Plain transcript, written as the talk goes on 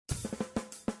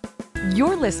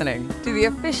You're listening to the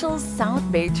official South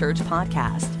Bay Church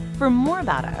podcast. For more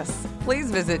about us,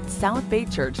 please visit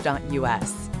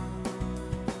southbaychurch.us.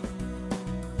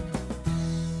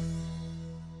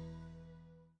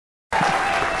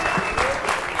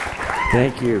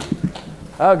 Thank you.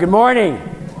 Oh, good morning.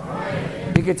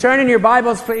 You can turn in your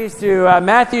Bibles, please, to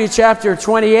Matthew chapter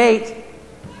 28.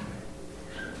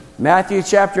 Matthew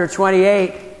chapter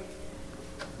 28.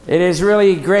 It is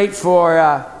really great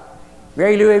for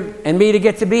Mary Lou and me to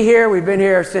get to be here. We've been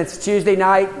here since Tuesday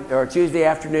night or Tuesday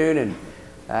afternoon, and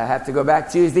have to go back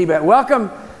Tuesday. But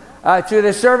welcome to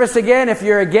the service again if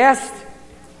you're a guest.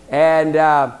 And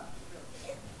I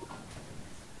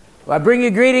bring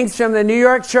you greetings from the New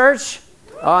York church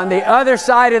on the other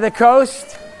side of the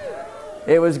coast.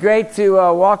 It was great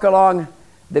to walk along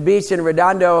the beach in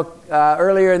Redondo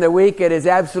earlier in the week. It is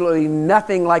absolutely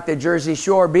nothing like the Jersey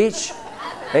Shore beach,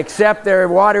 except their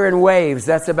water and waves.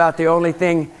 That's about the only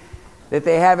thing that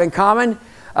they have in common.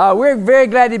 We're very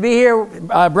glad to be here.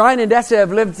 Brian and Dessa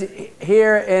have lived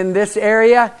here in this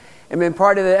area and been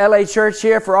part of the LA church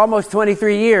here for almost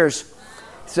 23 years.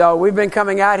 So we've been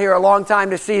coming out here a long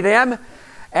time to see them.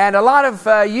 And a lot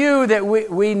of you that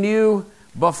we knew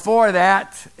before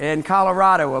that in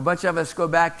Colorado. A bunch of us go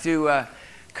back to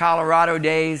Colorado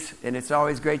days, and it's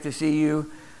always great to see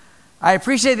you. I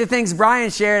appreciate the things Brian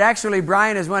shared. Actually,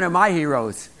 Brian is one of my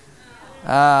heroes.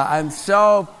 I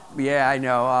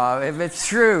know. If it's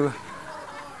true,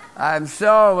 I'm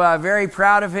so very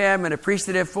proud of him and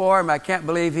appreciative for him. I can't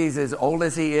believe he's as old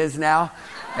as he is now,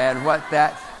 and where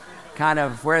that kind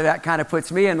of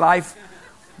puts me in life.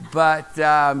 But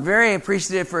I'm very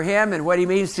appreciative for him and what he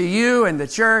means to you and the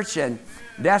church and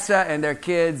Dessa and their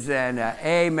kids. And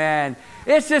amen.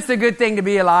 It's just a good thing to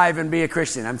be alive and be a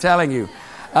Christian, I'm telling you.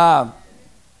 As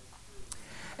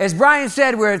Brian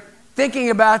said, we're thinking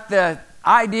about the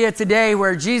idea today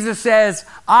where Jesus says,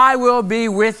 I will be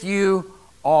with you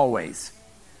always.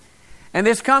 And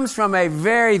this comes from a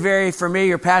very, very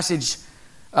familiar passage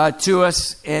to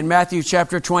us in Matthew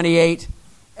chapter 28.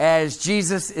 As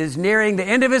Jesus is nearing the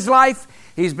end of his life,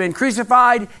 he's been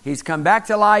crucified, he's come back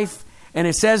to life. And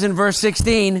it says in verse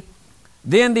 16,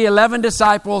 then the 11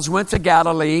 disciples went to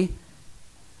Galilee,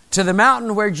 to the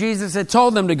mountain where Jesus had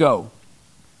told them to go.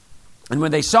 And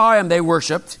when they saw him, they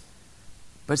worshiped,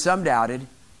 but some doubted.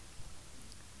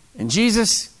 And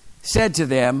Jesus said to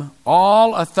them,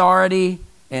 all authority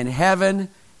in heaven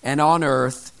and on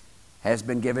earth has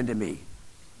been given to me.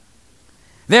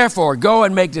 Therefore, go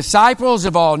and make disciples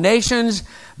of all nations,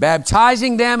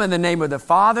 baptizing them in the name of the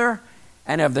Father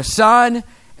and of the Son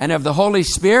and of the Holy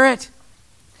Spirit,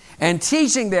 and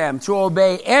teaching them to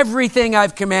obey everything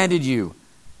I've commanded you.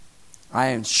 I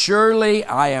am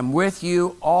with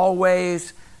you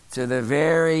always to the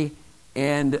very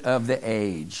end of the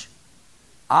age.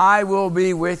 I will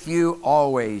be with you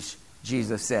always,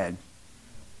 Jesus said.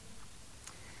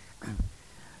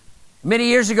 Many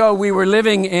years ago, we were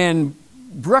living in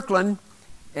Brooklyn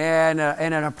in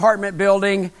an apartment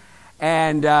building,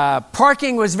 and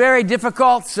parking was very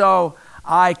difficult, so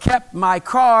I kept my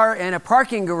car in a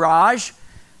parking garage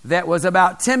that was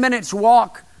about 10 minutes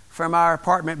walk from our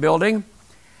apartment building.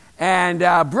 And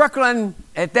Brooklyn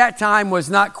at that time was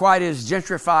not quite as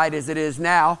gentrified as it is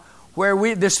now.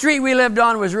 The street we lived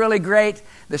on was really great.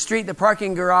 The street the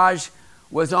parking garage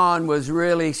was on was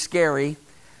really scary.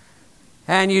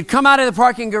 And you'd come out of the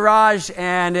parking garage,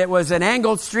 and it was an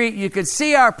angled street. You could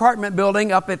see our apartment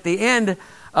building up at the end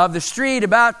of the street,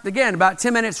 about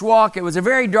 10 minutes walk. It was a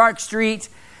very dark street.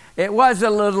 It was a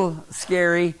little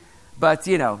scary, but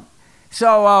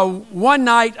So one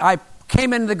night I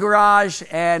came into the garage,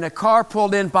 and a car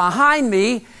pulled in behind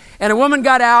me, and a woman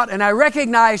got out, and I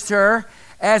recognized her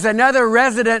as another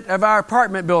resident of our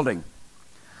apartment building.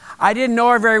 I didn't know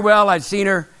her very well. I'd seen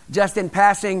her just in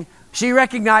passing. She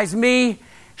recognized me.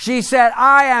 She said,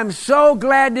 I am so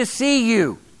glad to see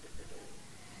you.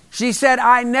 She said,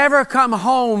 I never come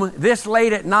home this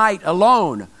late at night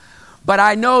alone, but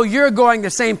I know you're going the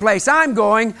same place I'm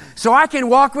going, so I can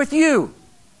walk with you.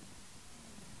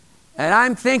 And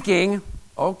I'm thinking,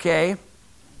 okay,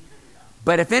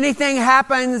 but if anything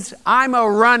happens, I'm a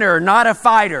runner, not a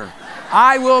fighter.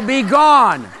 I will be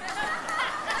gone.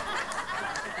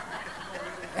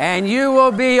 And you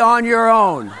will be on your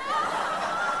own.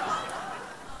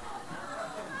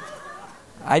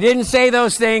 I didn't say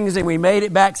those things, and we made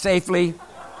it back safely.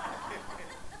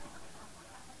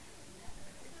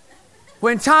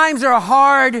 When times are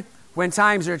hard, when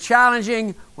times are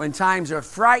challenging, when times are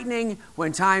frightening,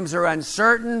 when times are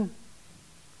uncertain,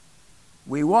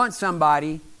 we want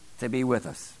somebody to be with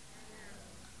us.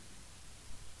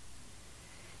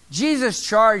 Jesus'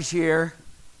 charge here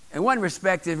in one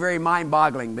respect, is very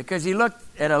mind-boggling, because he looked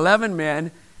at 11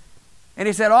 men and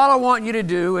he said, all I want you to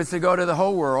do is to go to the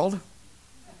whole world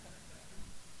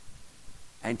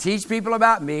and teach people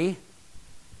about me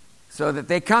so that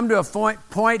they come to a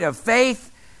point of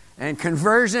faith and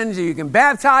conversion. You can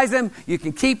baptize them, you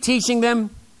can keep teaching them,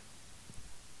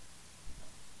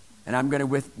 and I'm going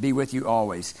to be with you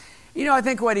always. You know, I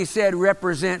think what he said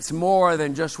represents more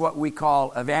than just what we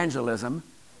call evangelism,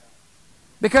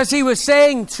 because he was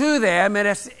saying to them, in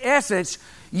essence,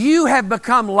 you have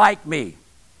become like me.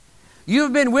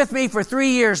 You've been with me for 3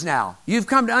 years now. You've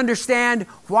come to understand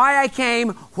why I came,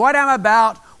 what I'm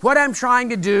about, what I'm trying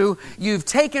to do. You've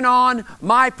taken on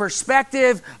my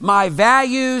perspective, my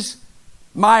values,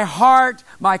 my heart,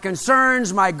 my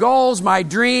concerns, my goals, my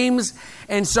dreams.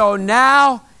 And so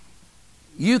now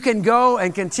you can go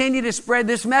and continue to spread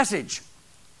this message.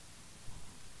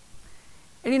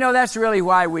 And you know, that's really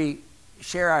why we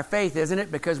share our faith, isn't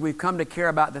it? Because we've come to care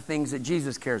about the things that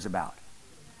Jesus cares about.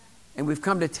 And we've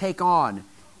come to take on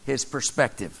his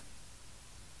perspective.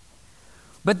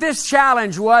 But this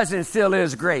challenge was and still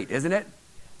is great, isn't it?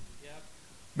 Yep.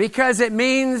 Because it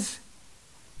means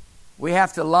we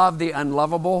have to love the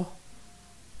unlovable.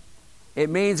 It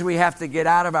means we have to get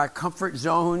out of our comfort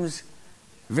zones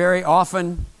very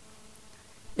often.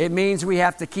 It means we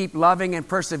have to keep loving and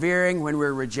persevering when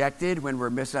we're rejected, when we're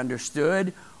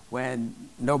misunderstood, when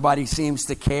nobody seems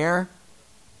to care.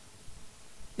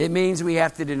 It means we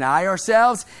have to deny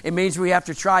ourselves. It means we have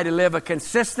to try to live a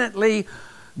consistently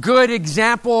good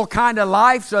example kind of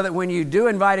life so that when you do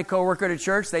invite a coworker to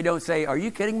church, they don't say, "Are you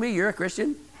kidding me? You're a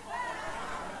Christian?"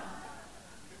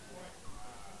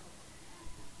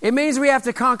 It means we have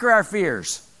to conquer our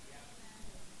fears.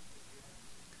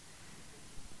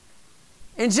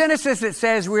 In Genesis, it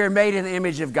says we are made in the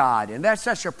image of God. And that's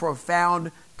such a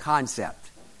profound concept.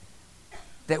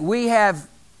 That we have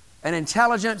an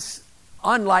intelligence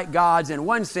unlike God's in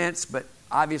one sense, but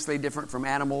obviously different from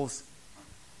animals.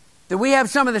 That we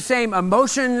have some of the same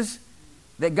emotions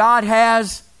that God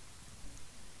has,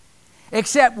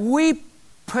 except we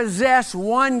possess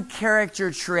one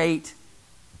character trait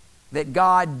that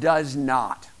God does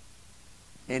not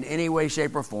in any way,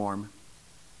 shape, or form,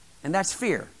 and that's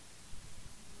fear.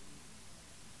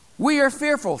 We are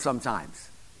fearful sometimes.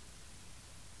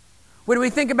 When we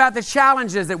think about the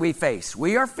challenges that we face,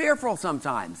 we are fearful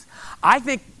sometimes. I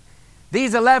think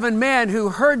these 11 men who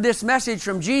heard this message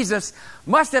from Jesus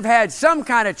must have had some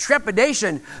kind of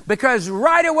trepidation, because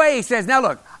right away he says, "Now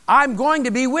look, I'm going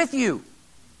to be with you."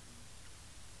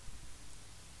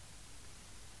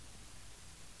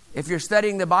 If you're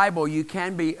studying the Bible, you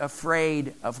can be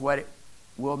afraid of what it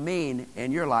will mean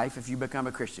in your life if you become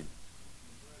a Christian.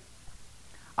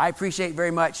 I appreciate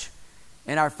very much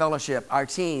in our fellowship our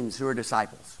teens who are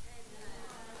disciples.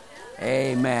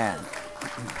 Amen.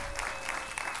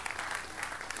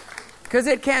 Because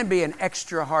it can be an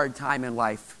extra hard time in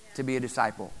life to be a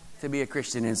disciple, to be a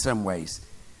Christian in some ways.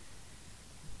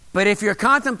 But if you're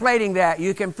contemplating that,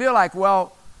 you can feel like,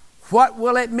 well, what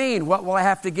will it mean? What will I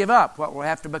have to give up? What will I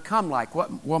have to become like?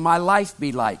 What will my life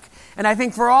be like? And I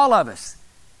think for all of us,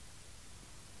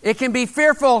 it can be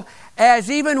fearful, as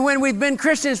even when we've been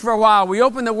Christians for a while, we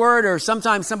open the Word, or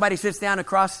sometimes somebody sits down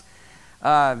across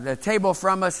the table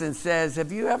from us and says,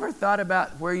 "Have you ever thought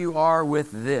about where you are with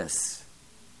this?"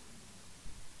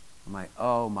 I'm like,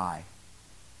 oh my,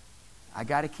 I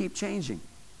got to keep changing.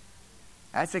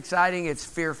 That's exciting. It's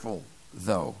fearful,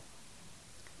 though.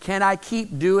 Can I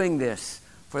keep doing this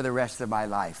for the rest of my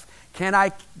life? Can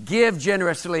I give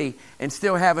generously and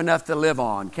still have enough to live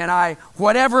on? Can I,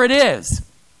 whatever it is.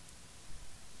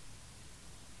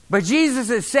 But Jesus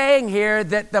is saying here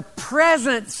that the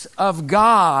presence of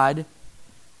God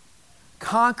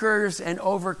conquers and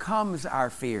overcomes our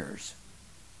fears.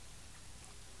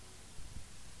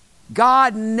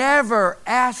 God never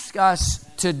asks us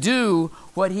to do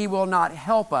what He will not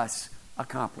help us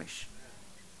accomplish.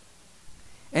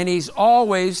 And He's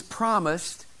always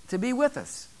promised to be with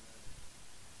us.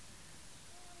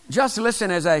 Just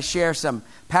listen as I share some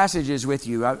passages with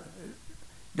you. I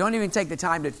don't even take the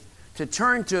time to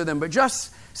turn to them, but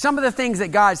just some of the things that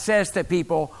God says to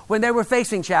people when they were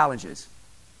facing challenges.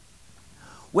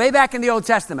 Way back in the Old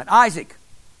Testament, Isaac,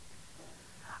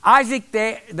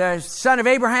 the son of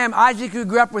Abraham, Isaac who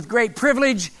grew up with great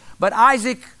privilege, but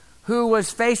Isaac who was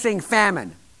facing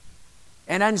famine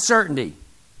and uncertainty.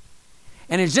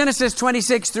 And in Genesis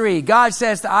 26:3, God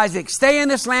says to Isaac, "Stay in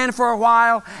this land for a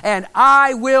while, and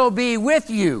I will be with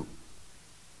you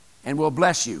and will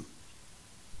bless you.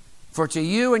 For to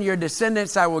you and your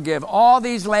descendants I will give all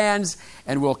these lands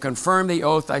and will confirm the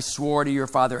oath I swore to your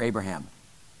father Abraham."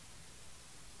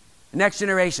 Next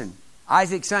generation,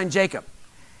 Isaac's son Jacob.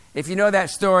 If you know that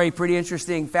story, pretty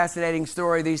interesting, fascinating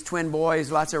story. These twin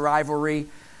boys, lots of rivalry.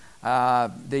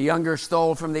 The younger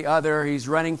stole from the other. He's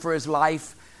running for his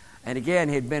life. And again,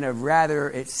 he'd been a rather,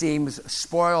 it seems,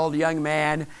 spoiled young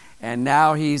man. And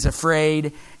now he's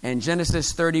afraid. In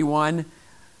Genesis 31,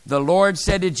 the Lord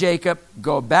said to Jacob,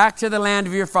 go back to the land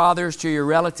of your fathers, to your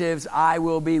relatives. I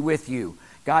will be with you.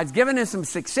 God's given him some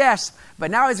success,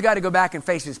 but now he's got to go back and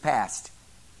face his past.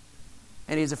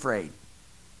 And he's afraid.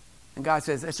 And God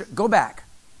says, go back,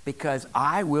 because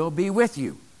I will be with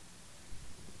you.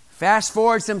 Fast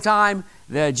forward some time,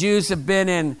 the Jews have been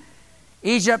in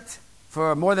Egypt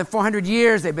for more than 400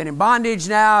 years. They've been in bondage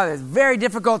now. There's very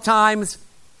difficult times.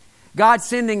 God's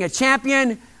sending a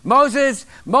champion, Moses.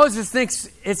 Moses thinks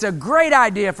it's a great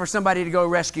idea for somebody to go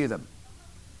rescue them,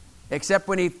 except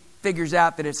when he figures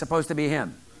out that it's supposed to be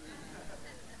him.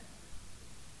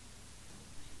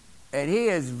 And he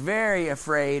is very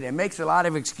afraid and makes a lot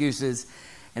of excuses.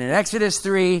 And in Exodus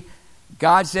 3,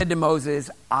 God said to Moses,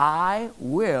 I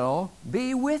will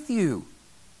be with you.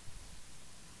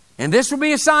 And this will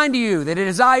be a sign to you that it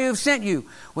is I who have sent you.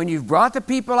 When you've brought the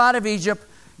people out of Egypt,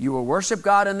 you will worship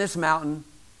God on this mountain.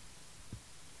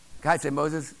 God said,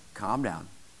 Moses, calm down,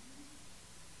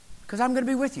 because I'm going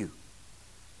to be with you.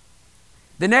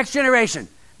 The next generation,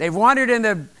 they've wandered in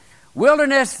the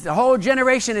wilderness. The whole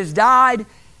generation has died.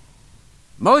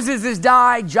 Moses has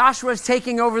died. Joshua's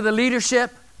taking over the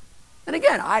leadership. And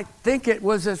again, I think it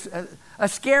was a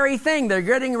scary thing. They're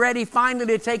getting ready finally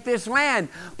to take this land.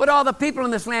 But all the people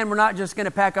in this land were not just going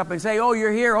to pack up and say, oh,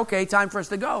 you're here. Okay, time for us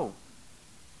to go.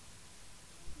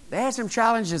 They had some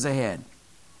challenges ahead.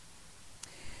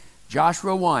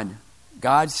 Joshua 1,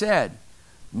 God said,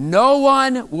 no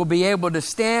one will be able to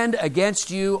stand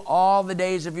against you all the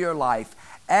days of your life.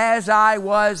 As I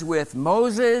was with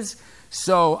Moses,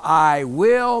 so I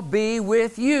will be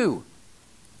with you.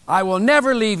 I will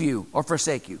never leave you or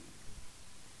forsake you.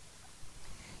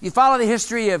 You follow the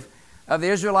history of the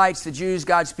Israelites, the Jews,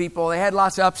 God's people. They had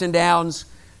lots of ups and downs.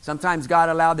 Sometimes God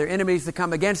allowed their enemies to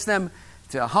come against them,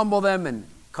 to humble them and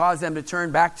cause them to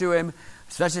turn back to Him.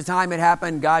 Such a time had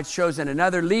happened, God's chosen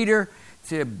another leader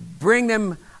to bring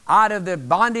them out of the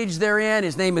bondage they're in.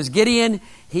 His name is Gideon.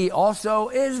 He also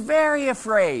is very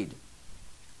afraid.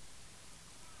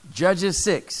 Judges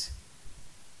 6.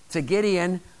 To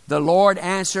Gideon, the Lord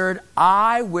answered,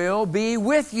 I will be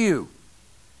with you.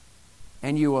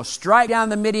 And you will strike down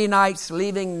the Midianites,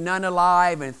 leaving none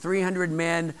alive. And 300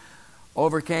 men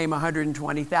overcame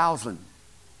 120,000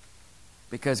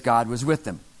 because God was with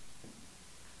them.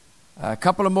 A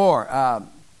couple of more.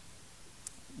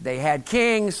 They had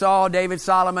kings, Saul, David,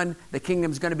 Solomon. The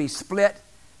kingdom's going to be split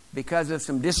because of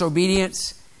some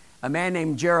disobedience. A man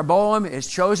named Jeroboam is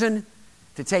chosen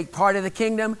to take part of the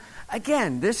kingdom.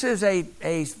 Again, this is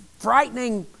a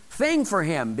frightening thing for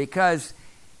him because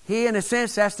he, in a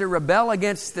sense, has to rebel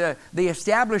against the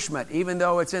establishment, even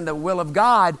though it's in the will of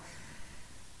God.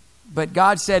 But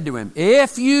God said to him,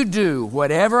 if you do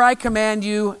whatever I command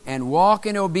you and walk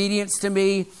in obedience to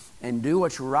me and do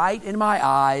what's right in my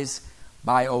eyes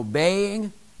by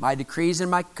obeying my decrees and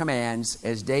my commands,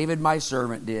 as David my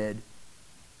servant did,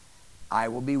 I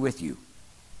will be with you.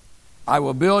 I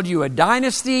will build you a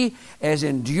dynasty as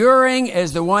enduring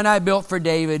as the one I built for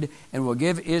David, and will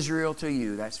give Israel to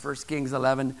you. That's 1 Kings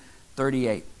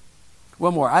 11:38.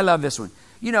 One more. I love this one.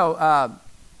 You know,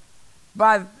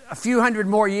 by a few hundred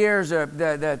more years,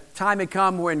 the time had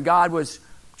come when God was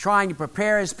trying to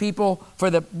prepare His people for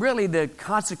the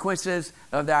consequences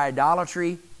of their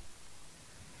idolatry.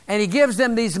 And He gives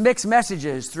them these mixed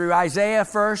messages through Isaiah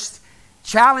first.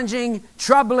 Challenging,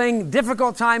 troubling,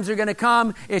 difficult times are going to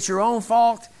come. It's your own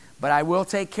fault, but I will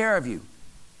take care of you.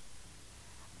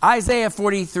 Isaiah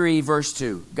 43 verse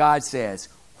 2, God says,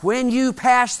 when you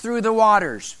pass through the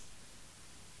waters,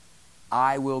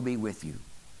 I will be with you.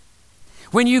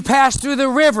 When you pass through the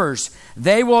rivers,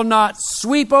 they will not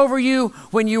sweep over you.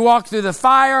 When you walk through the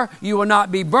fire, you will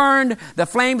not be burned. The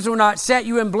flames will not set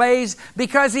you ablaze.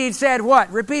 Because He said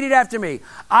what? Repeat it after me.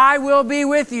 I will be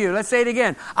with you. Let's say it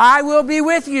again. I will be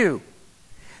with you.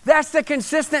 That's the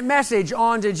consistent message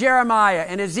on to Jeremiah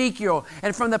and Ezekiel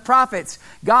and from the prophets.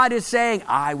 God is saying,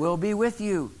 I will be with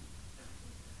you.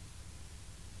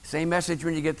 Same message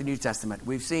when you get the New Testament.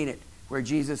 We've seen it where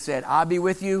Jesus said, I'll be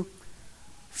with you.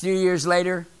 A few years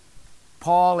later,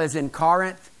 Paul is in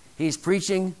Corinth. He's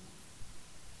preaching.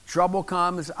 Trouble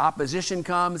comes. Opposition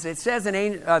comes. It says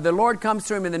the Lord comes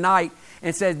to him in the night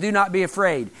and says, do not be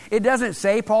afraid. It doesn't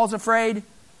say Paul's afraid.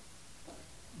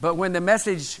 But when the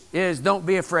message is don't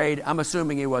be afraid, I'm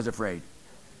assuming he was afraid.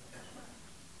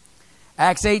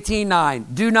 Acts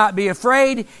 18:9. Do not be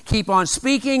afraid. Keep on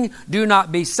speaking. Do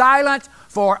not be silent,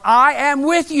 for I am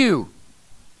with you.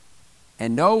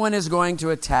 And no one is going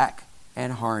to attack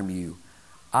and harm you.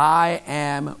 I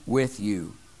am with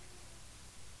you.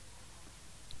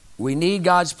 We need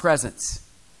God's presence.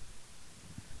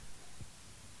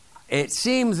 It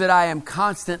seems that I am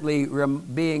constantly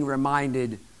being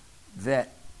reminded that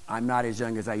I'm not as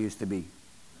young as I used to be.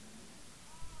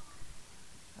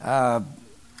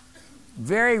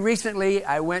 Very recently,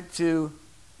 I went to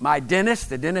my dentist,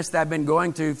 the dentist I've been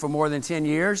going to for more than 10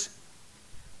 years.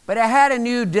 But I had a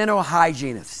new dental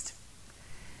hygienist.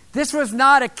 This was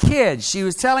not a kid. She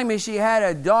was telling me she had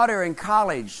a daughter in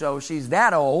college, so she's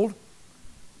that old.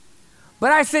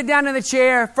 But I sit down in the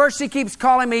chair. First, she keeps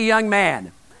calling me young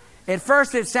man. At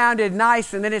first, it sounded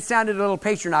nice, and then it sounded a little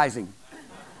patronizing.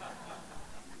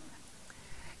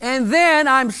 And then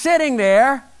I'm sitting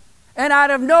there, and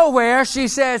out of nowhere, she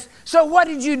says, so what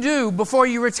did you do before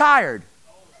you retired?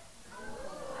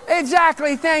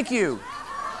 Exactly, thank you.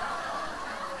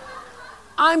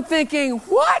 I'm thinking,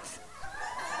 what?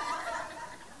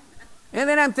 And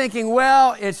then I'm thinking,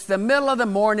 well, it's the middle of the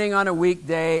morning on a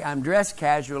weekday. I'm dressed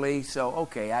casually, so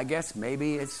okay, I guess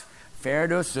maybe it's fair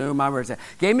to assume I'm retired.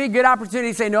 Gave me a good opportunity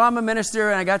to say, no, I'm a minister,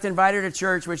 and I got to invite her to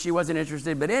church, which she wasn't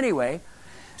interested. But anyway,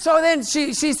 so then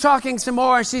she's talking some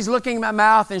more, and she's looking at my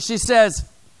mouth, and she says,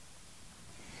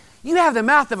 you have the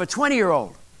mouth of a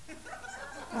 20-year-old.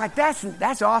 I'm like,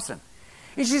 that's awesome.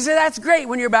 And she said, that's great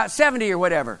when you're about 70 or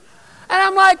whatever. And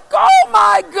I'm like, oh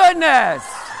my goodness.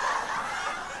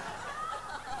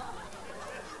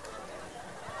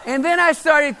 And then I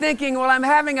started thinking, well, I'm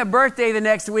having a birthday the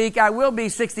next week. I will be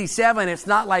 67. It's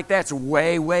not like that's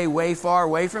way, way, way far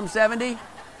away from 70.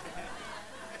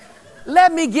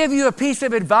 Let me give you a piece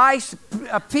of advice,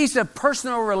 a piece of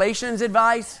personal relations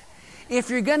advice. If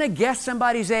you're going to guess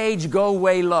somebody's age, go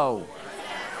way low.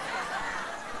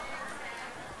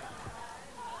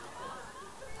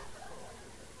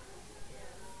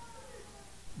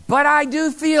 But I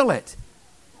do feel it.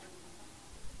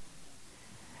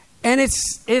 And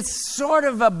it's sort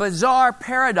of a bizarre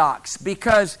paradox,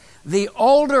 because the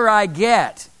older I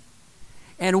get,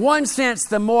 in one sense,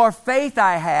 the more faith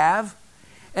I have,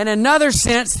 in another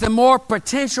sense, the more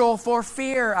potential for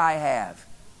fear I have.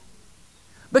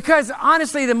 Because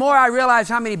honestly, the more I realize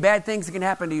how many bad things can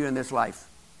happen to you in this life.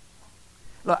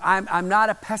 Look, I'm not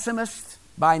a pessimist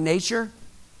by nature,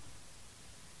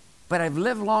 but I've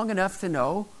lived long enough to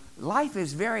know life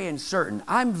is very uncertain.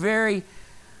 I'm very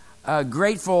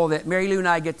grateful that Mary Lou and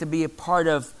I get to be a part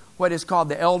of what is called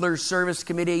the Elders Service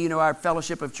Committee. You know, our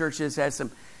Fellowship of Churches has some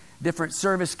different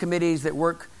service committees that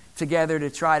work together to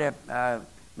try to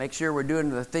make sure we're doing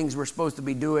the things we're supposed to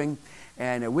be doing.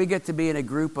 And we get to be in a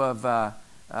group of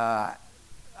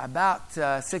about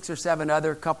 6 or 7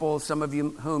 other couples, some of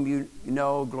you whom you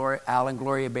know, Alan,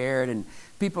 Gloria Baird, and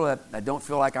people that I don't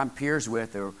feel like I'm peers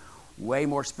with, or way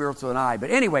more spiritual than I. But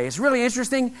anyway, it's really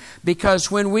interesting, because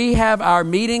when we have our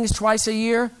meetings twice a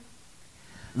year,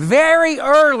 very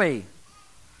early,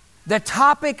 the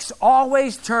topics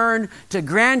always turn to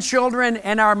grandchildren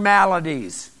and our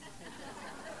maladies.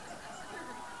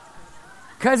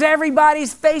 Because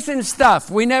everybody's facing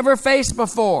stuff we never faced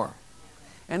before.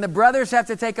 And the brothers have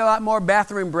to take a lot more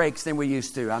bathroom breaks than we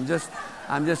used to. I'm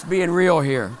just being real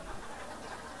here.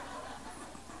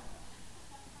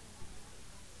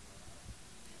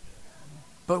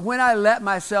 But when I let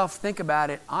myself think about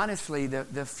it, honestly,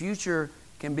 the future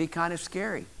can be kind of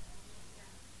scary.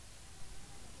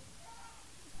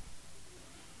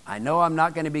 I know I'm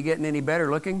not going to be getting any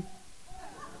better looking.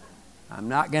 I'm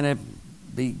not going to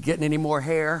be getting any more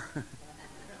hair.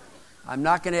 I'm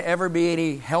not going to ever be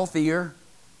any healthier.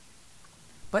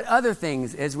 But other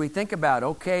things, as we think about,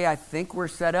 okay, I think we're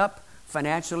set up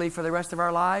financially for the rest of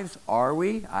our lives. Are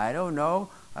we? I don't know.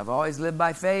 I've always lived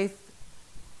by faith.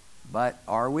 But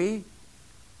are we?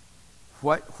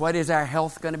 What is our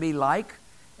health going to be like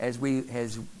as we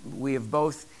have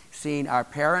both seen our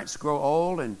parents grow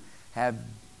old and have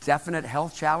definite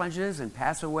health challenges and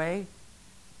pass away?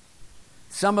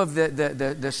 Some of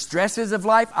the stresses of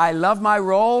life. I love my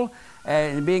role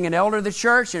and being an elder of the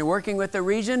church and working with the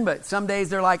region, but some days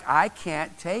they're like, I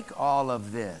can't take all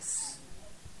of this.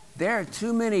 There are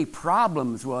too many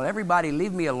problems. Will everybody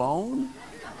leave me alone?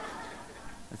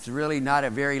 It's really not a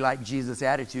very like Jesus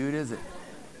attitude, is it?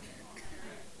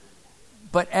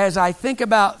 But as I think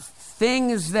about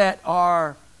things that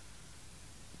are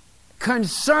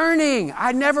concerning,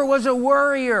 I never was a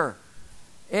worrier.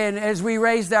 And as we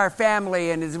raised our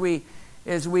family and as we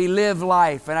live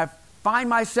life, and I find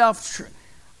myself,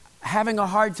 having a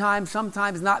hard time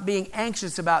sometimes not being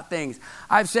anxious about things.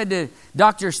 I've said to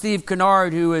Dr. Steve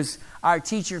Kennard, who is our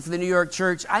teacher for the New York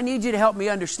Church, I need you to help me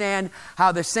understand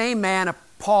how the same man,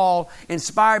 Paul,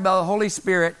 inspired by the Holy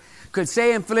Spirit, could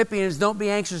say in Philippians, don't be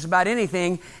anxious about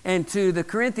anything, and to the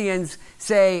Corinthians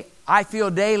say, I feel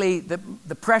daily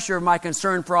the pressure of my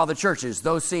concern for all the churches.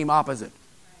 Those seem opposite.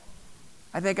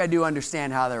 I think I do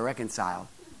understand how they're reconciled.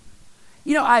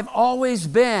 You know, I've always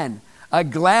been a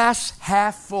glass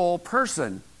half full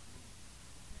person.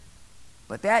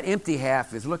 But that empty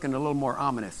half is looking a little more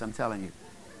ominous, I'm telling you.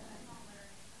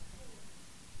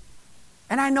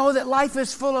 And I know that life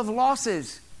is full of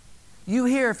losses. You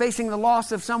here facing the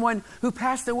loss of someone who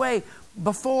passed away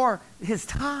before his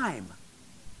time.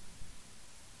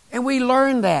 And we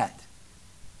learn that.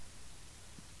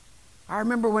 I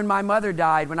remember when my mother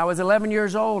died when I was 11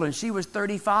 years old and she was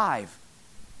 35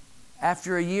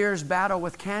 after a year's battle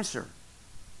with cancer.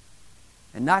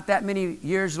 And not that many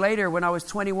years later, when I was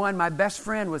 21, my best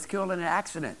friend was killed in an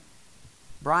accident.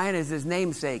 Brian is his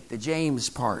namesake, the James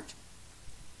part.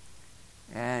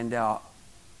 And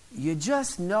you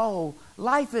just know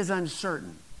life is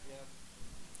uncertain.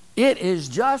 It is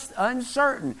just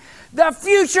uncertain. The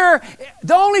future,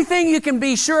 the only thing you can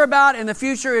be sure about in the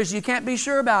future is you can't be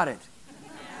sure about it.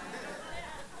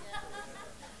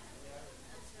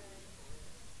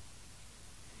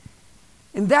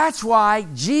 And that's why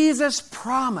Jesus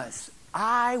promised,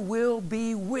 I will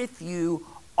be with you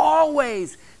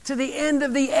always to the end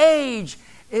of the age,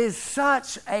 is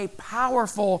such a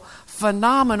powerful,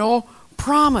 phenomenal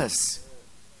promise.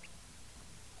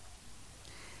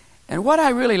 And what I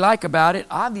really like about it,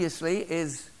 obviously,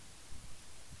 is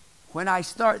when I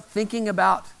start thinking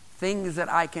about things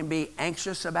that I can be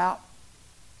anxious about,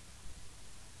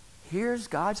 here's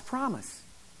God's promise.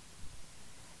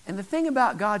 And the thing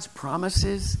about God's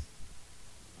promises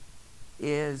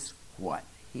is what?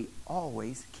 He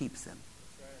always keeps them.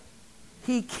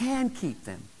 He can keep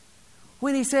them.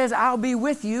 When He says, I'll be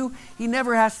with you, He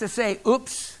never has to say,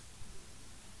 oops.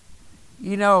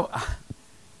 You know,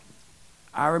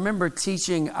 I remember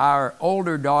teaching our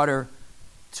older daughter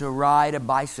to ride a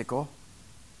bicycle.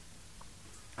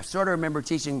 I sort of remember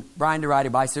teaching Brian to ride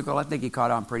a bicycle. I think he caught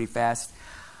on pretty fast.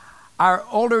 Our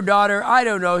older daughter, I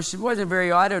don't know, she wasn't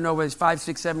very old. I don't know, was 5,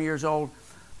 6, 7 years old.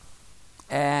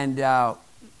 And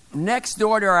next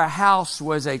door to our house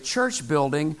was a church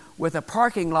building with a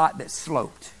parking lot that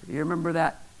sloped. You remember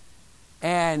that?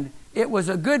 And it was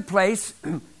a good place.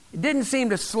 It didn't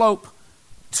seem to slope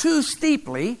too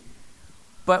steeply,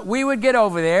 but we would get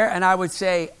over there and I would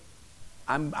say,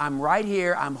 I'm right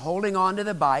here. I'm holding on to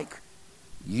the bike.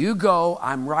 You go.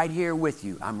 I'm right here with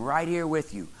you. I'm right here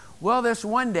with you. Well, this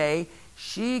one day,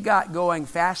 she got going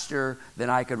faster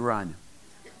than I could run.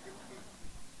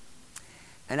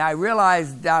 And I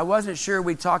realized I wasn't sure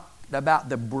we talked about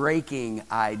the braking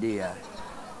idea.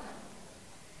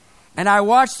 And I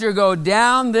watched her go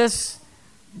down this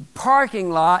parking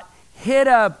lot, hit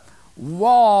a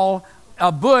wall,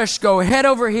 a bush, go head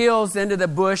over heels into the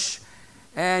bush,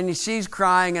 and she's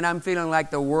crying, and I'm feeling like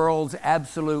the world's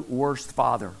absolute worst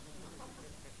father.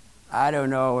 I don't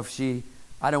know if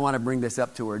I don't want to bring this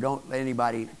up to her. Don't let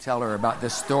anybody tell her about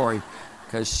this story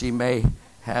because she may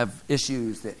have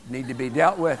issues that need to be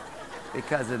dealt with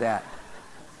because of that.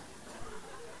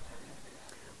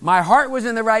 My heart was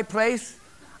in the right place.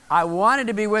 I wanted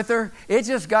to be with her. It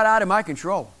just got out of my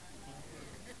control.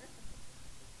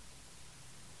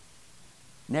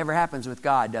 Never happens with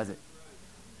God, does it?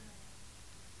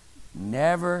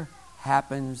 Never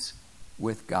happens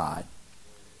with God.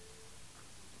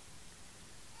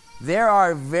 There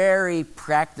are very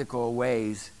practical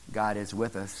ways God is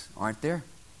with us, aren't there?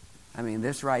 I mean,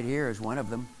 this right here is one of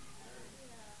them.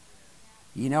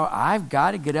 You know, I've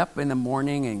got to get up in the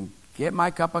morning and get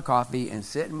my cup of coffee and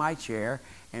sit in my chair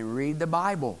and read the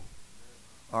Bible.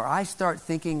 Or I start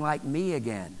thinking like me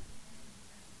again.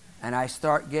 And I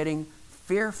start getting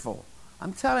fearful.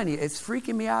 I'm telling you, it's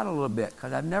freaking me out a little bit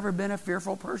because I've never been a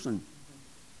fearful person.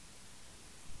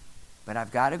 But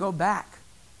I've got to go back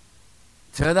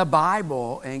to the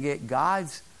Bible and get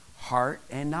God's heart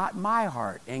and not my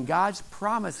heart, and God's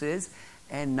promises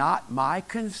and not my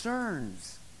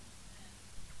concerns.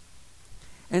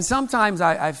 And sometimes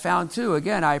I've found too,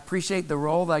 again, I appreciate the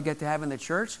role that I get to have in the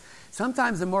church.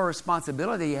 Sometimes the more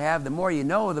responsibility you have, the more you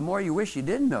know, the more you wish you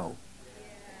didn't know.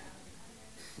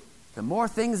 The more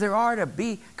things there are to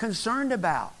be concerned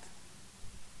about.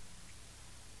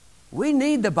 We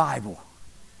need the Bible.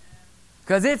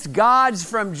 Because it's God's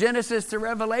from Genesis to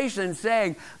Revelation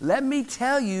saying, let me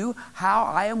tell you how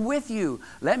I am with you.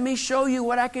 Let me show you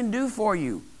what I can do for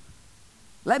you.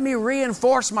 Let me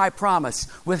reinforce my promise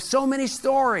with so many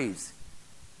stories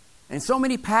and so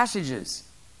many passages.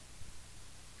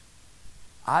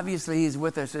 Obviously, He's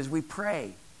with us as we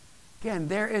pray. Again,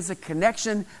 there is a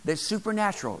connection that's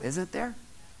supernatural, isn't there?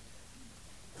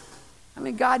 I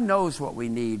mean, God knows what we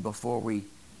need before we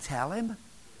tell Him.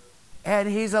 And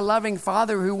He's a loving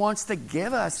Father who wants to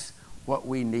give us what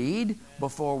we need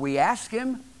before we ask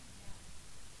Him.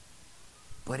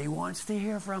 But He wants to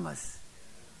hear from us.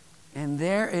 And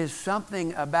there is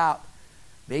something about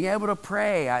being able to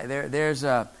pray. There's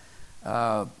a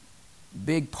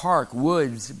big park,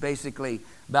 woods, basically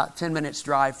about 10 minutes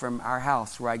drive from our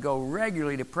house, where I go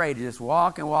regularly to pray, to just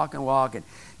walk and walk and walk. And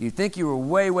you think you were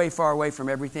way, way far away from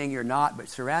everything. You're not, but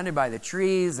surrounded by the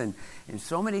trees and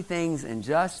so many things. And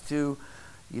just to,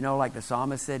 like the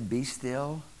psalmist said, be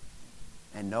still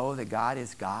and know that God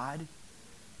is God.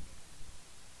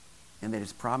 And that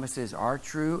His promises are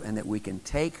true, and that we can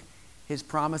take His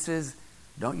promises.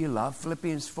 Don't you love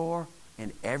Philippians 4?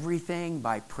 In everything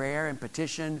by prayer and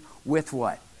petition with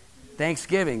what?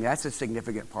 Thanksgiving. That's a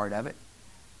significant part of it.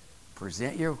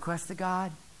 Present your request to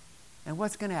God. And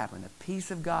what's going to happen? The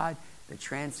peace of God that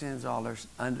transcends all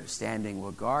understanding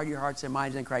will guard your hearts and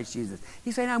minds in Christ Jesus.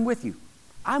 He's saying, I'm with you.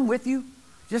 I'm with you.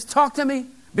 Just talk to me.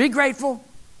 Be grateful.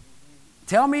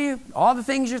 Tell me all the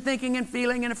things you're thinking and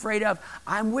feeling and afraid of.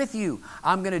 I'm with you.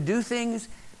 I'm going to do things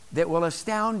that will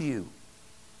astound you.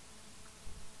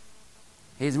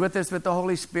 He's with us with the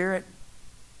Holy Spirit.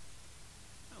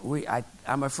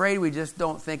 I'm afraid we just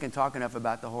don't think and talk enough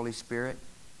about the Holy Spirit.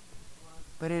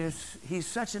 But He's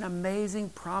such an amazing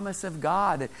promise of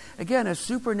God. That, again, a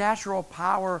supernatural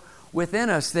power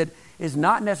within us that is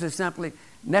not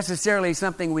necessarily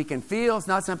something we can feel. It's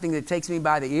not something that takes me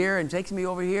by the ear and takes me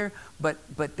over here. But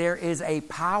there is a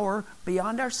power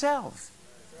beyond ourselves.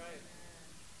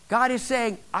 God is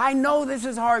saying, I know this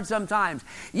is hard sometimes.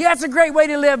 Yeah, it's a great way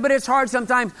to live, but it's hard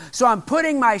sometimes. So I'm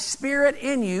putting my Spirit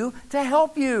in you to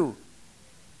help you.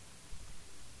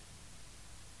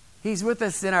 He's with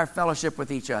us in our fellowship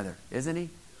with each other, isn't He?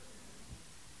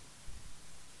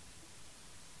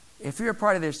 If you're a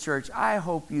part of this church, I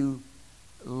hope you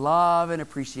love and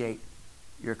appreciate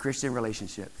your Christian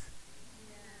relationships.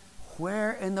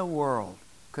 Where in the world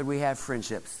could we have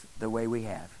friendships the way we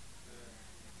have?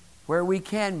 Where we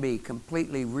can be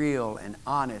completely real and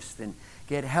honest and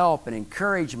get help and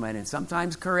encouragement and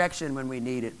sometimes correction when we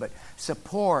need it, but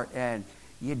support, and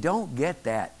you don't get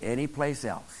that anyplace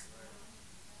else.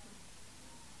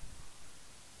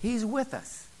 He's with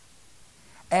us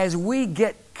as we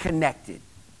get connected.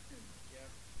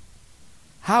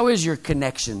 How is your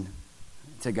connection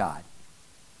to God?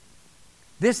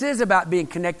 This is about being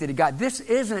connected to God. This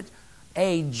isn't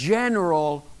a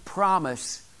general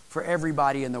promise for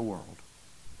everybody in the world.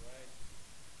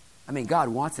 I mean, God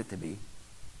wants it to be.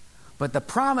 But the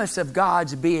promise of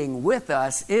God's being with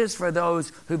us is for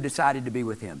those who've decided to be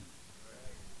with Him.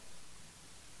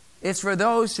 It's for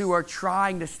those who are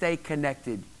trying to stay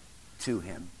connected to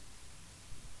Him.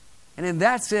 And in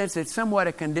that sense, it's somewhat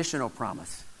a conditional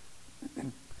promise.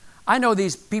 I know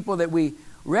these people that we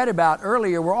read about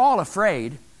earlier were all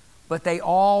afraid, but they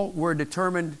all were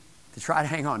determined to try to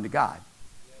hang on to God.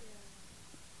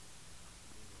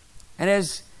 And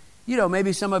as you know,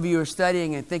 maybe some of you are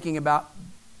studying and thinking about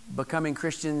becoming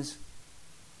Christians.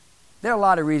 There are a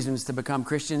lot of reasons to become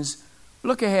Christians.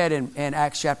 Look ahead in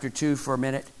Acts chapter 2 for a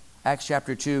minute. Acts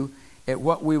chapter 2, at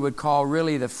what we would call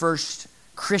really the first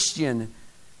Christian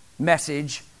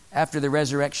message after the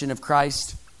resurrection of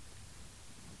Christ.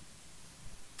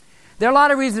 There are a lot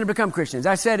of reasons to become Christians.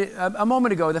 I said it a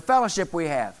moment ago, the fellowship we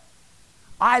have.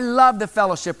 I love the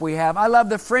fellowship we have. I love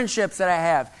the friendships that I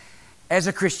have as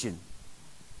a Christian.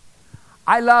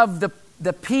 I love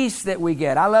the peace that we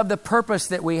get. I love the purpose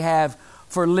that we have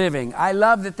for living. I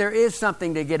love that there is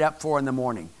something to get up for in the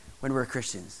morning when we're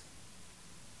Christians.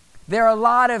 There are a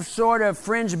lot of sort of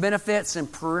fringe benefits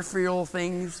and peripheral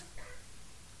things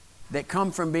that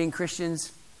come from being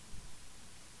Christians.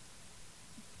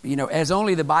 You know, as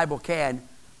only the Bible can.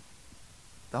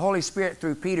 The Holy Spirit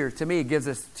through Peter, to me, gives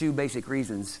us two basic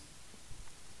reasons.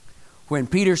 When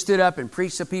Peter stood up and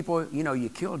preached to people, you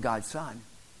killed God's Son.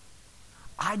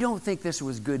 I don't think this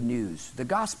was good news. The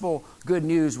gospel good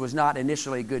news was not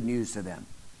initially good news to them.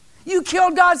 You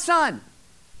killed God's Son.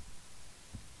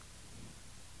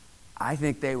 I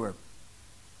think they were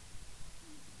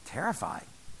terrified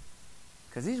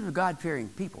because these were God-fearing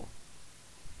people.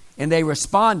 And they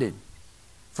responded.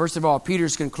 First of all,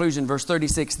 Peter's conclusion, verse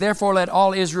 36, therefore let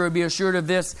all Israel be assured of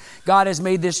this, God has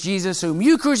made this Jesus whom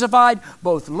you crucified,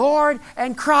 both Lord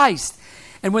and Christ.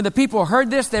 And when the people heard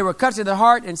this, they were cut to the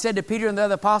heart and said to Peter and the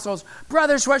other apostles,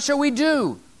 "Brothers, what shall we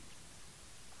do?"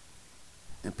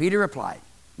 And Peter replied,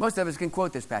 most of us can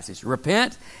quote this passage,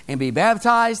 "Repent and be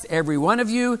baptized, every one of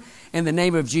you, in the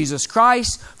name of Jesus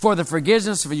Christ, for the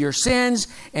forgiveness of your sins,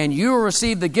 and you will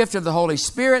receive the gift of the Holy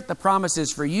Spirit. The promise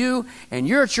is for you and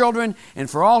your children, and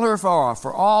for all who are far off,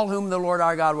 for all whom the Lord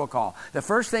our God will call." The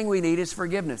first thing we need is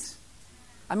forgiveness.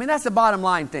 I mean, that's the bottom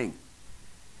line thing.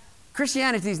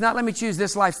 Christianity is not, let me choose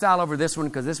this lifestyle over this one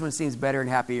because this one seems better and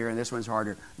happier and this one's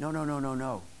harder.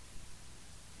 No.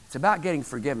 It's about getting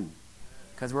forgiven.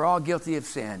 Because we're all guilty of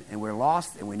sin and we're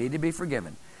lost and we need to be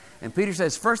forgiven. And Peter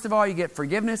says, first of all, you get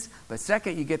forgiveness, but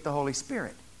second, you get the Holy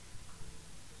Spirit.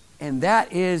 And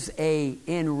that is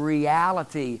in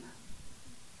reality,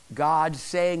 God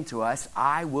saying to us,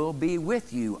 I will be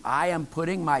with you. I am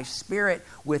putting my Spirit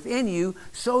within you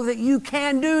so that you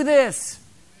can do this.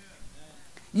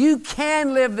 You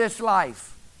can live this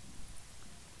life.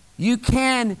 You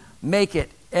can make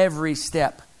it every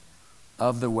step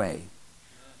of the way.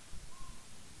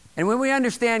 And when we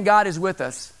understand God is with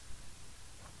us,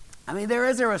 I mean, there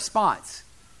is a response.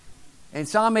 In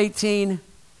Psalm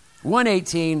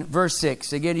 118, verse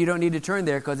 6, again, you don't need to turn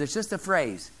there because it's just a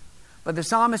phrase. But the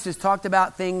psalmist has talked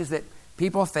about things that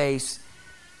people face.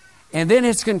 And then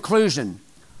his conclusion,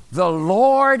 "The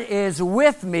Lord is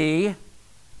with me,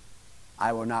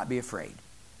 I will not be afraid."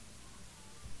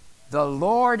 The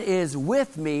Lord is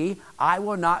with me, I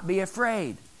will not be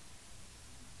afraid.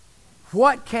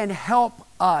 What can help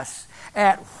us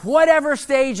at whatever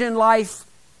stage in life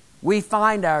we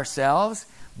find ourselves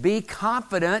be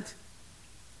confident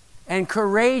and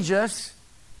courageous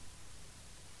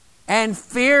and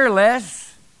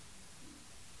fearless?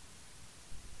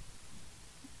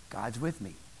 God's with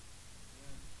me.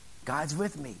 God's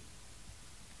with me.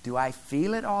 Do I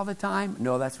feel it all the time?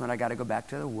 No, that's when I got to go back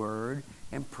to the Word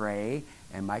and pray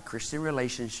and my Christian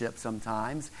relationship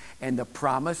sometimes, and the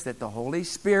promise that the Holy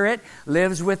Spirit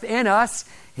lives within us.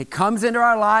 It comes into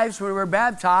our lives when we're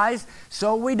baptized,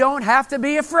 so we don't have to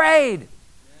be afraid.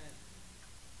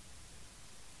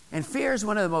 And fear is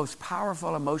one of the most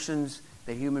powerful emotions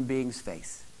that human beings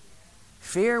face.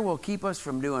 Fear will keep us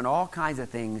from doing all kinds of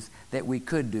things that we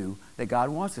could do, that God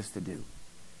wants us to do.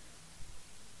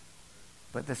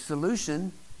 But the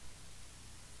solution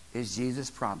is Jesus'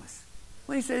 promise.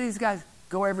 When he said these guys,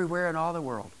 go everywhere in all the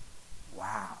world.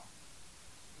 Wow.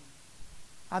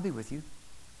 I'll be with you.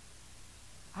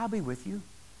 I'll be with you.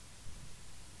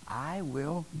 I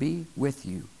will be with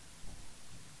you.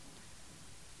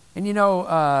 And you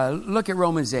know, look at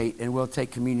Romans 8, and we'll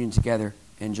take communion together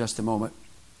in just a moment.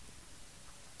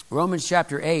 Romans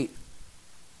chapter 8.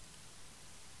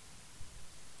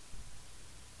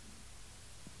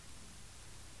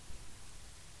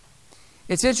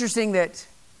 It's interesting that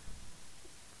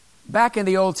back in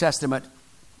the Old Testament,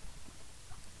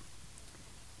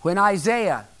 when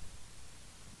Isaiah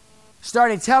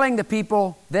started telling the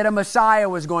people that a Messiah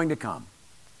was going to come,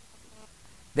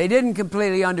 they didn't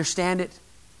completely understand it.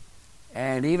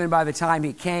 And even by the time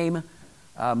he came,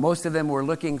 most of them were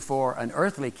looking for an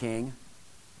earthly king.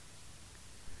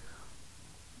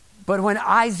 But when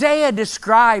Isaiah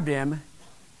described him,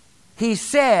 he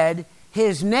said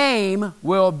his name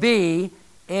will be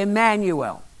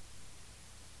Emmanuel.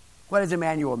 What does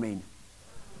Emmanuel mean?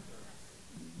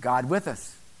 God with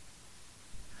us.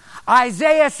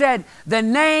 Isaiah said the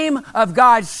name of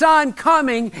God's Son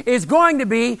coming is going to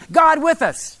be God with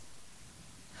us.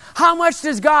 How much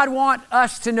does God want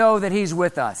us to know that He's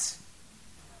with us?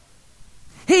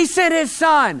 He sent His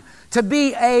Son to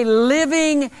be a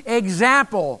living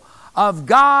example of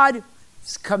God's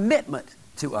commitment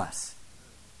to us.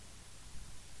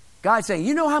 God's saying,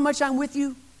 you know how much I'm with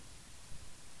you?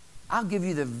 I'll give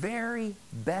you the very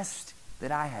best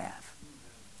that I have.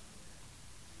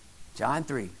 John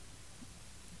 3,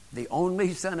 the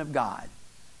only Son of God.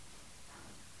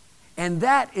 And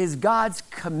that is God's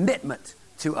commitment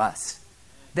to us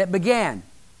that began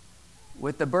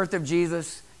with the birth of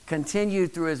Jesus,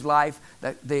 continued through His life,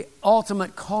 the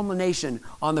ultimate culmination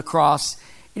on the cross.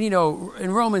 And you know,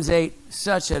 in Romans 8,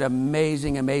 such an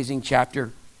amazing, amazing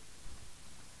chapter.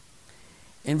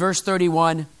 In verse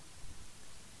 31,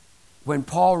 when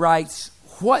Paul writes,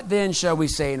 "What then shall we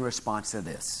say in response to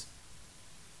this?"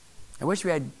 I wish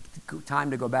we had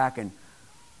time to go back and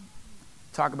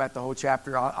talk about the whole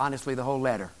chapter, honestly, the whole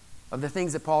letter, of the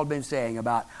things that Paul had been saying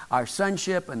about our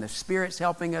sonship and the Spirit's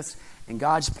helping us and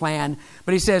God's plan.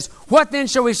 But he says, what then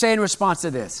shall we say in response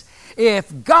to this?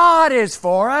 If God is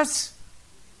for us,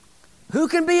 who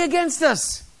can be against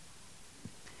us?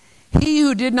 He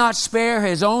who did not spare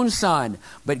His own Son,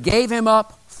 but gave Him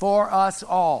up for us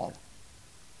all,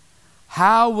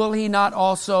 how will he not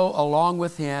also, along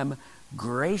with him,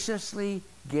 graciously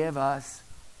give us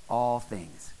all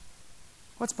things?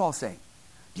 What's Paul saying?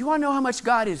 Do you want to know how much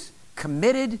God is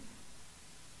committed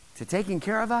to taking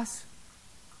care of us?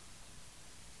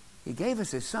 He gave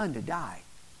us his son to die.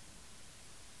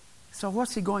 So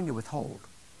what's he going to withhold?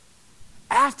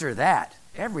 After that,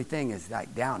 everything is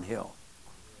like downhill.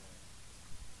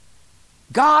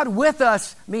 God with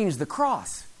us means the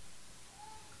cross.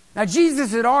 Now,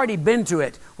 Jesus had already been to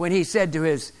it when he said to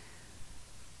his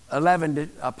 11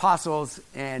 apostles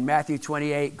in Matthew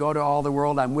 28, go to all the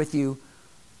world, I'm with you.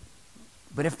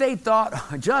 But if they thought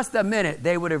just a minute,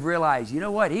 they would have realized, you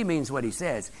know what? He means what he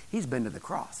says. He's been to the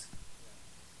cross.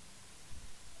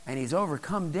 And he's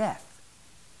overcome death.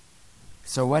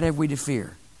 So what have we to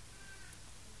fear?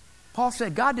 Paul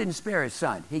said God didn't spare his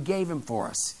son. He gave him for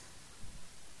us.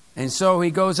 And so he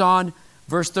goes on,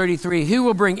 verse 33, who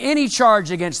will bring any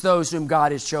charge against those whom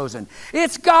God has chosen?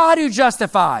 It's God who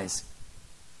justifies.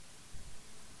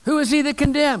 Who is he that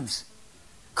condemns?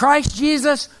 Christ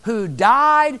Jesus, who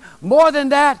died, more than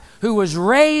that, who was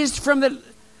raised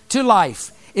to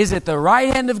life, is at the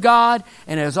right hand of God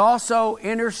and is also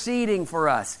interceding for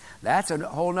us. That's a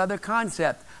whole other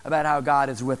concept about how God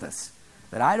is with us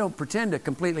that I don't pretend to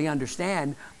completely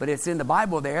understand, but it's in the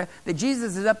Bible there, that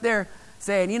Jesus is up there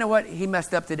saying, you know what, he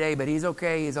messed up today, but he's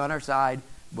okay, he's on our side.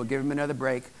 We'll give him another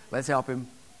break. Let's help him.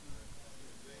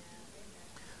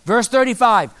 Verse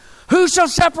 35, who shall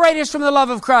separate us from the love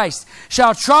of Christ?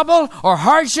 Shall trouble or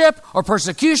hardship or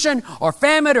persecution or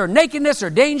famine or nakedness or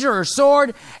danger or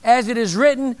sword? As it is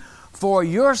written, for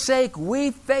your sake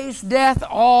we face death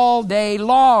all day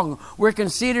long. We're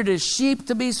considered as sheep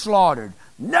to be slaughtered.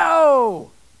 No!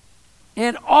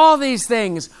 In all these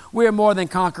things we are more than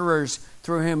conquerors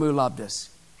through him who loved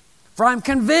us. For I'm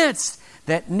convinced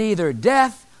that neither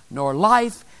death nor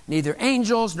life, neither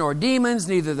angels nor demons,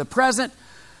 neither the present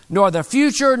nor the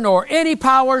future, nor any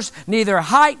powers, neither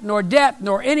height nor depth,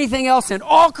 nor anything else in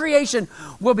all creation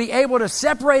will be able to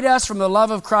separate us from the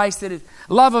love of Christ, that is,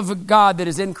 love of God that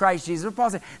is in Christ Jesus.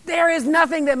 Paul said, there is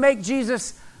nothing that makes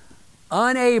Jesus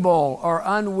unable or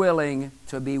unwilling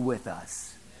to be with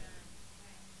us.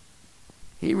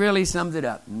 He really sums it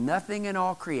up. Nothing in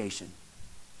all creation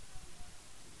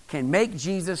can make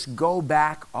Jesus go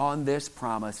back on this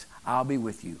promise, I'll be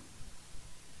with you.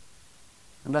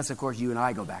 Unless, of course, you and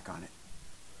I go back on it.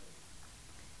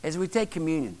 As we take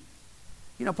communion,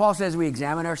 you know, Paul says we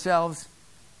examine ourselves.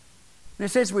 And it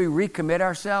says we recommit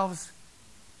ourselves.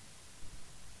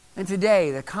 And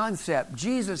today, the concept,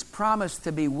 Jesus promised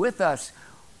to be with us,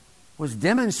 was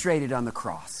demonstrated on the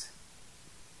cross.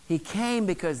 He came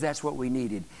because that's what we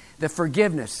needed. The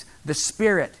forgiveness, the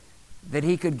Spirit that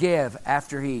he could give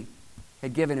after he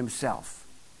had given himself.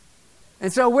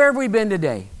 And so where have we been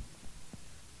today?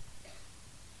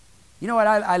 You know what?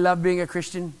 I love being a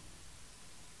Christian.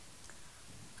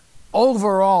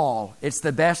 Overall, it's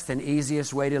the best and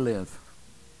easiest way to live.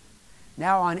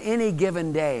 Now, on any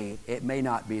given day, it may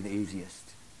not be the easiest.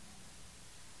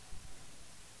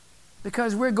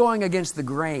 Because we're going against the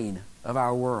grain of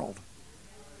our world.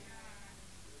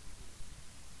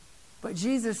 But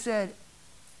Jesus said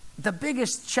the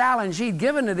biggest challenge he'd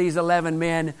given to these 11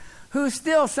 men, who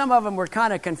still, some of them were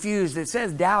kind of confused. It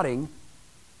says doubting.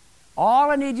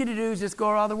 All I need you to do is just go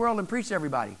around the world and preach to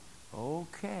everybody.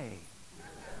 Okay.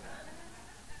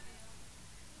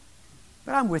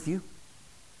 But I'm with you.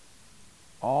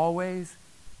 Always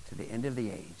to the end of the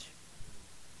age.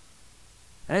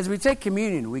 And as we take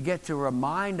communion, we get to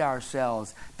remind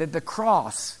ourselves that the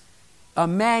cross,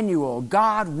 Emmanuel,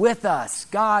 God with us,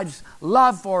 God's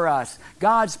love for us,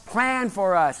 God's plan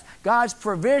for us, God's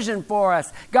provision for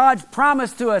us, God's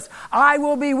promise to us, I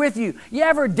will be with you. You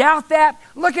ever doubt that?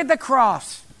 Look at the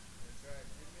cross.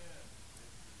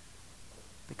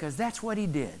 Because that's what he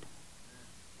did.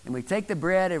 And we take the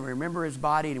bread and remember his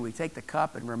body, and we take the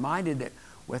cup and reminded that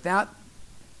without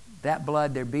that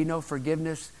blood there'd be no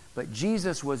forgiveness, but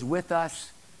Jesus was with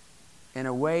us in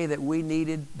a way that we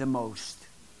needed the most.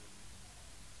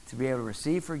 To be able to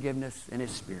receive forgiveness in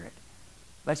his Spirit.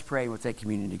 Let's pray and we'll take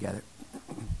communion together.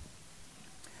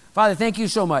 Father, thank you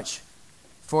so much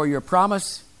for your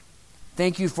promise.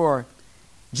 Thank you for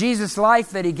Jesus' life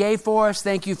that he gave for us.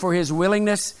 Thank you for his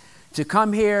willingness to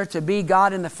come here to be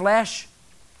God in the flesh.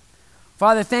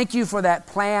 Father, thank you for that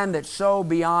plan that's so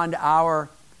beyond our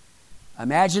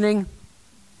imagining,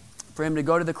 for him to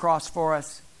go to the cross for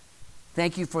us.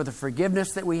 Thank you for the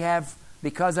forgiveness that we have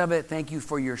because of it. Thank you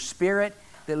for your Spirit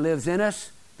that lives in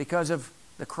us because of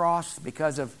the cross,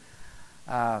 because of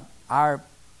our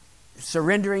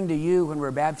surrendering to you when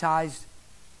we're baptized.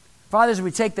 Father, as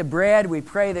we take the bread, we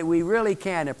pray that we really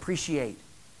can appreciate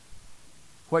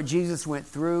what Jesus went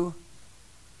through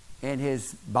in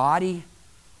his body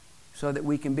so that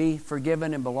we can be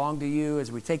forgiven and belong to you. As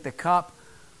we take the cup,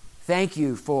 thank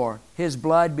you for his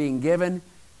blood being given,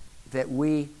 that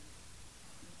we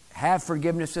have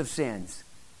forgiveness of sins.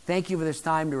 Thank you for this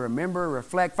time to remember,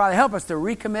 reflect. Father, help us to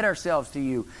recommit ourselves to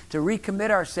you, to recommit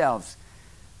ourselves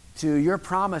to your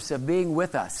promise of being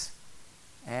with us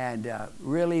and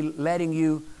really letting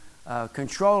you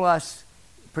control us,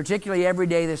 particularly every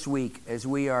day this week as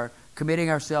we are committing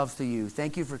ourselves to you.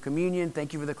 Thank you for communion.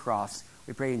 Thank you for the cross.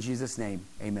 We pray in Jesus' name.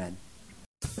 Amen.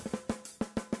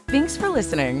 Thanks for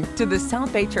listening to the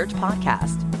South Bay Church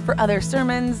podcast. For other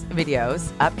sermons,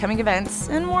 videos, upcoming events,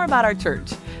 and more about our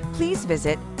church, please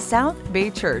visit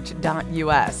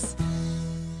southbaychurch.us.